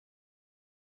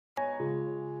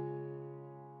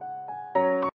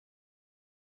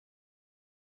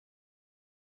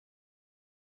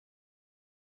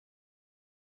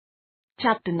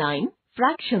Chapter 9.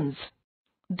 Fractions.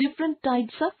 Different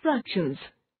types of fractions.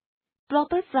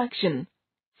 Proper fraction.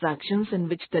 Fractions in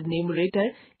which the numerator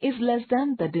is less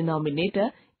than the denominator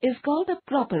is called a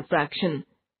proper fraction.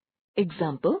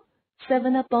 Example,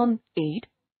 7 upon 8,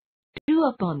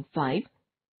 2 upon 5,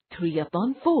 3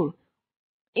 upon 4.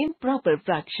 Improper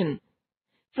fraction.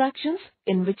 Fractions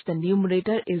in which the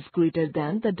numerator is greater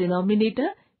than the denominator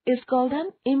is called an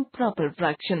improper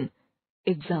fraction.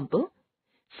 Example,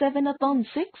 7 upon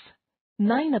 6,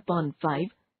 9 upon 5,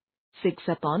 6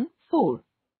 upon 4.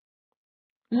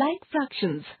 Like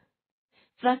fractions.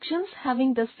 Fractions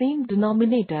having the same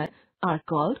denominator are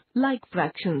called like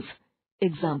fractions.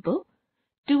 Example,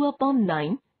 2 upon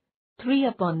 9, 3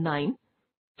 upon 9,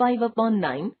 5 upon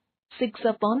 9, 6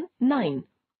 upon 9.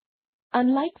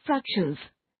 Unlike fractions.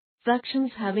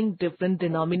 Fractions having different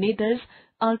denominators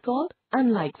are called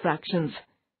unlike fractions.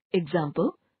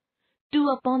 Example, 2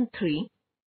 upon 3,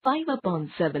 5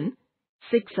 upon 7,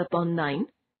 6 upon 9,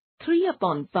 3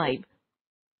 upon 5.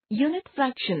 Unit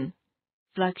fraction.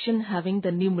 Fraction having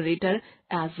the numerator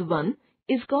as 1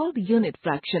 is called unit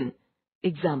fraction.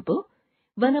 Example,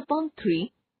 1 upon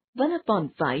 3, 1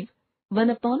 upon 5, 1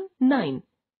 upon 9.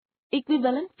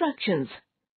 Equivalent fractions.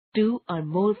 Two or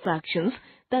more fractions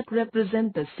that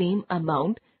represent the same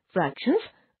amount, fractions,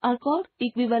 are called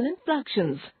equivalent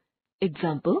fractions.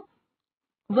 Example,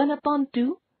 1 upon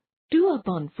 2, 2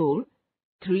 upon 4,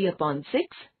 3 upon 6,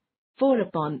 4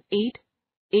 upon 8,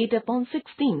 8 upon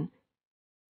 16.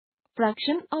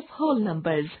 Fraction of whole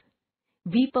numbers.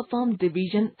 We perform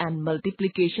division and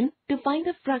multiplication to find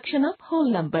the fraction of whole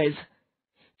numbers.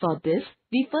 For this,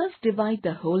 we first divide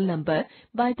the whole number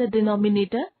by the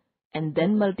denominator and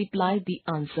then multiply the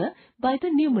answer by the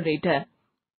numerator.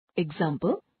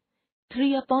 Example,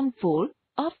 3 upon 4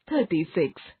 of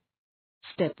 36.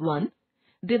 Step 1.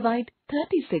 Divide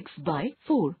 36 by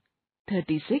 4.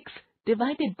 36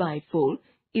 divided by 4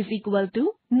 is equal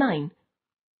to 9.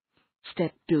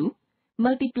 Step 2.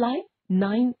 Multiply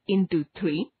 9 into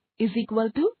 3 is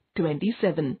equal to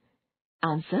 27.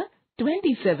 Answer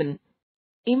 27.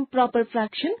 Improper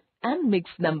fraction and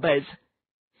mixed numbers.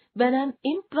 When an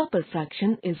improper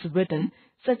fraction is written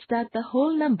such that the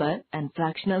whole number and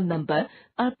fractional number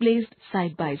are placed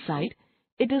side by side,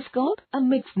 it is called a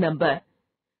mixed number.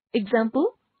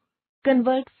 Example,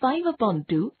 convert 5 upon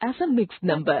 2 as a mixed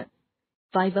number.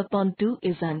 5 upon 2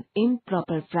 is an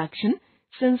improper fraction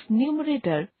since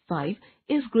numerator 5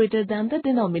 is greater than the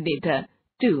denominator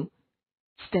 2.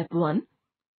 Step 1.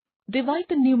 Divide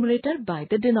the numerator by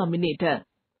the denominator.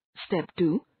 Step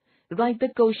 2. Write the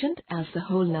quotient as the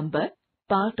whole number,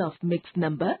 part of mixed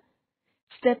number.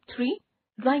 Step 3.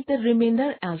 Write the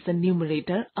remainder as the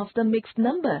numerator of the mixed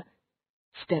number.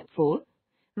 Step 4.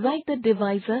 Write the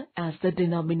divisor as the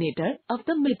denominator of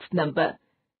the mixed number.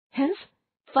 Hence,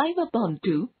 5 upon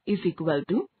 2 is equal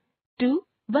to 2,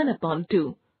 1 upon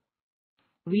 2.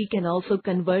 We can also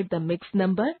convert the mixed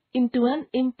number into an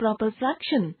improper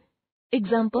fraction.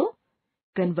 Example,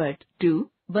 convert 2,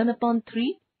 1 upon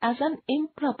 3 as an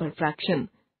improper fraction.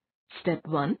 Step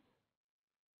 1.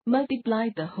 Multiply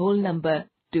the whole number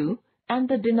 2 and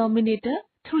the denominator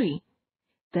 3.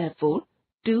 Therefore,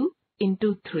 2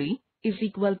 into 3 is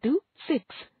equal to 6.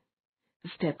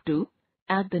 Step 2.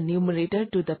 Add the numerator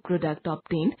to the product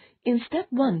obtained in step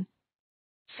 1.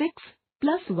 6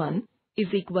 plus 1 is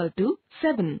equal to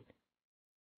 7.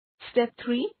 Step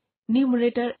 3.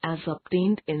 Numerator as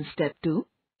obtained in step 2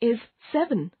 is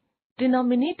 7.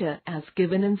 Denominator as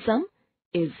given in sum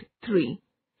is 3.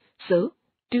 So,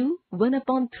 2, 1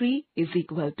 upon 3 is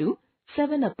equal to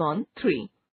 7 upon 3.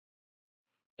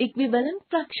 Equivalent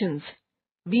fractions.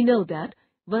 We know that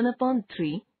 1 upon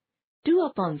 3, 2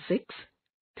 upon 6,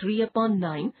 3 upon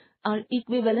 9 are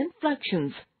equivalent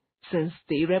fractions since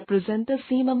they represent the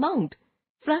same amount,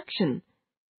 fraction.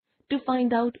 To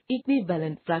find out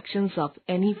equivalent fractions of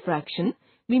any fraction,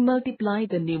 we multiply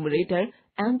the numerator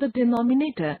and the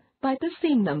denominator by the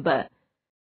same number.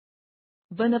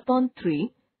 1 upon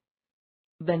 3.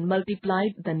 When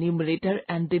multiplied the numerator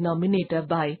and denominator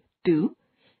by 2,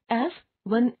 as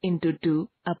 1 into 2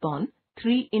 upon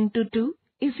 3 into 2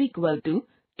 is equal to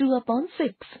 2 upon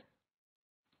 6.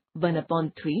 1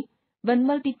 upon 3. When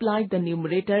multiplied the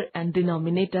numerator and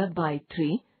denominator by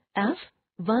 3, as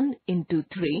 1 into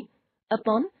 3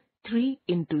 upon 3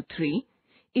 into 3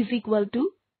 is equal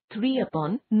to 3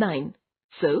 upon 9.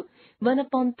 So, 1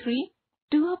 upon 3,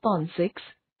 2 upon 6,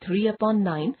 3 upon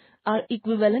 9 are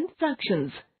equivalent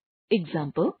fractions.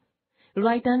 Example,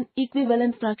 write an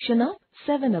equivalent fraction of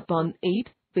 7 upon 8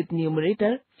 with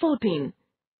numerator 14.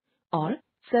 Or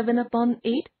 7 upon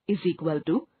 8 is equal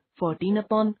to 14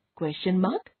 upon question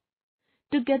mark.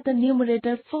 To get the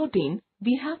numerator 14,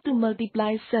 we have to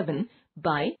multiply 7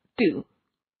 by 2.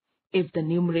 If the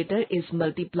numerator is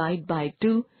multiplied by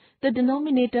 2, the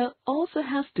denominator also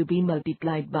has to be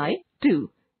multiplied by 2.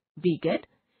 We get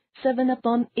 7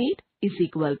 upon 8 is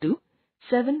equal to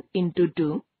 7 into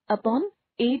 2 upon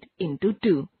 8 into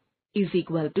 2 is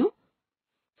equal to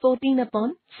 14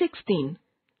 upon 16.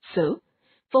 So,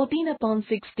 14 upon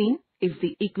 16 is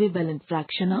the equivalent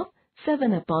fraction of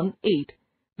 7 upon 8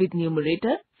 with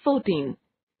numerator 14.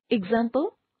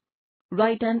 Example,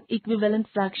 write an equivalent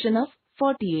fraction of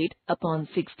 48 upon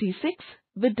 66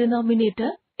 with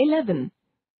denominator 11,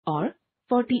 or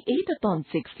 48 upon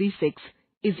 66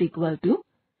 is equal to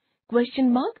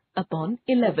question mark upon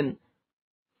 11.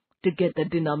 To get the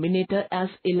denominator as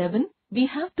 11, we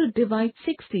have to divide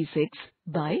 66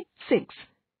 by 6.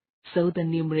 So the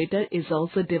numerator is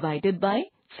also divided by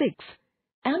 6,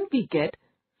 and we get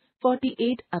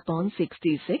 48 upon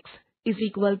 66 is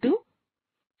equal to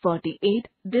 48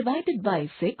 divided by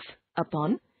 6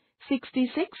 upon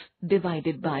 66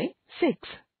 divided by 6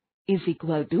 is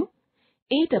equal to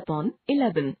 8 upon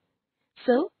 11.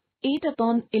 So, 8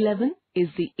 upon 11 is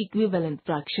the equivalent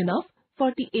fraction of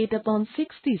 48 upon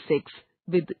 66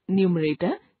 with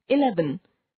numerator 11.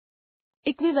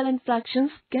 Equivalent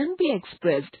fractions can be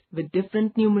expressed with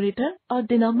different numerator or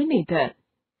denominator.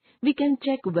 We can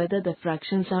check whether the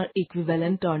fractions are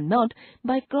equivalent or not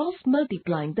by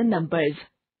cross-multiplying the numbers.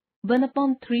 1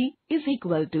 upon 3 is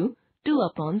equal to 2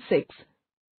 upon 6.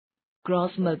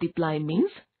 Cross-multiply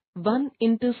means 1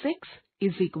 into 6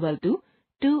 is equal to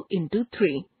 2 into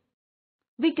 3.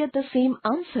 We get the same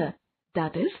answer,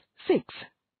 that is 6.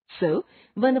 So,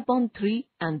 1 upon 3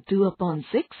 and 2 upon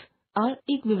 6 are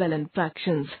equivalent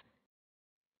fractions.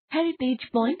 Heritage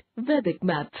Point Vedic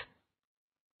Math.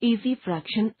 Easy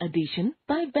fraction addition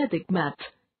by Vedic Math.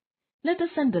 Let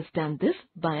us understand this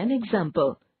by an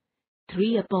example.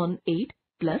 3 upon 8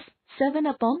 plus 7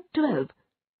 upon 12.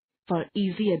 For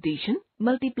easy addition,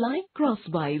 multiply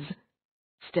crosswise.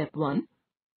 Step 1.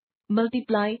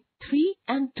 Multiply 3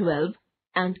 and 12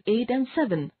 and 8 and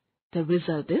 7. The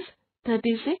result is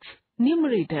 36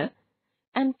 numerator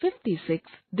and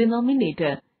 56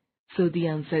 denominator. So the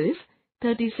answer is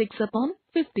 36 upon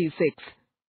 56.